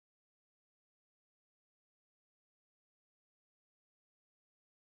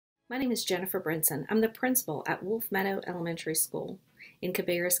My name is Jennifer Brinson. I'm the principal at Wolf Meadow Elementary School in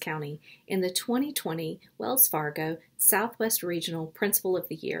Cabarrus County in the 2020 Wells Fargo Southwest Regional Principal of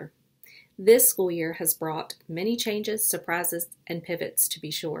the Year. This school year has brought many changes, surprises, and pivots, to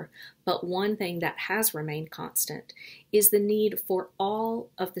be sure, but one thing that has remained constant is the need for all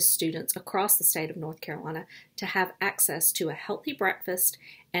of the students across the state of North Carolina to have access to a healthy breakfast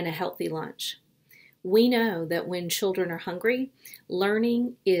and a healthy lunch. We know that when children are hungry,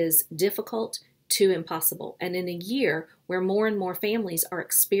 learning is difficult to impossible. And in a year where more and more families are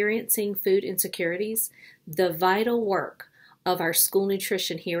experiencing food insecurities, the vital work of our school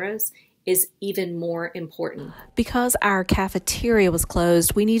nutrition heroes is even more important. Because our cafeteria was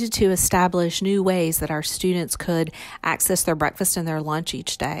closed, we needed to establish new ways that our students could access their breakfast and their lunch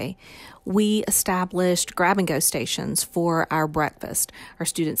each day. We established grab-and-go stations for our breakfast. Our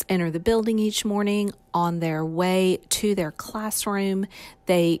students enter the building each morning. On their way to their classroom,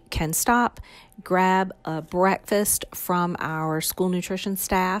 they can stop, grab a breakfast from our school nutrition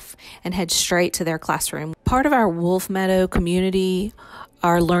staff, and head straight to their classroom. Part of our Wolf Meadow community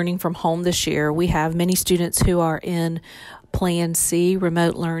are learning from home this year. We have many students who are in Plan C,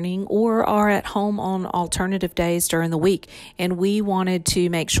 remote learning, or are at home on alternative days during the week. And we wanted to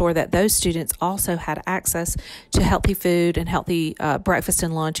make sure that those students also had access to healthy food and healthy breakfast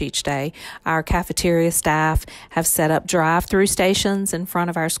and lunch each day. Our cafeteria staff have set up drive-through stations in front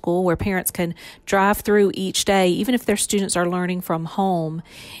of our school where parents can drive through each day, even if their students are learning from home,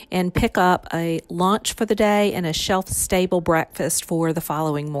 and pick up a lunch for the day and a shelf-stable breakfast for the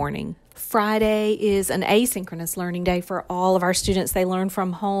following morning. Friday is an asynchronous learning day for all of our students. They learn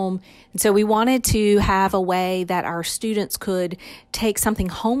from home. And so we wanted to have a way that our students could take something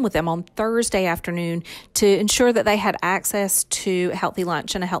home with them on Thursday afternoon to ensure that they had access to a healthy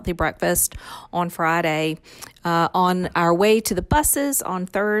lunch and a healthy breakfast on Friday. On our way to the buses on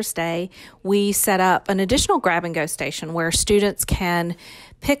Thursday, we set up an additional grab-and-go station where students can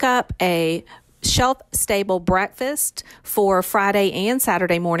pick up a shelf-stable breakfast for Friday and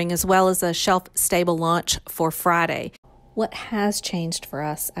Saturday morning, as well as a shelf-stable lunch for Friday. What has changed for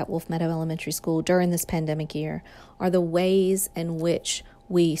us at Wolf Meadow Elementary School during this pandemic year are the ways in which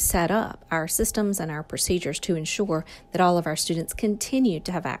we set up our systems and our procedures to ensure that all of our students continue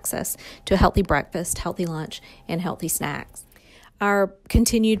to have access to a healthy breakfast, healthy lunch, and healthy snacks. Our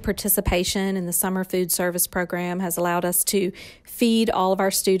continued participation in the summer food service program has allowed us to feed all of our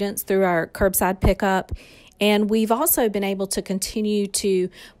students through our curbside pickup. And we've also been able to continue to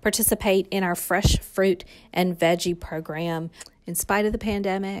participate in our fresh fruit and veggie program. In spite of the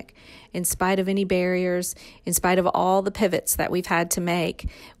pandemic, in spite of any barriers, in spite of all the pivots that we've had to make,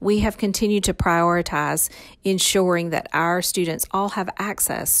 we have continued to prioritize ensuring that our students all have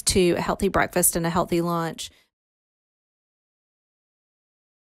access to a healthy breakfast and a healthy lunch.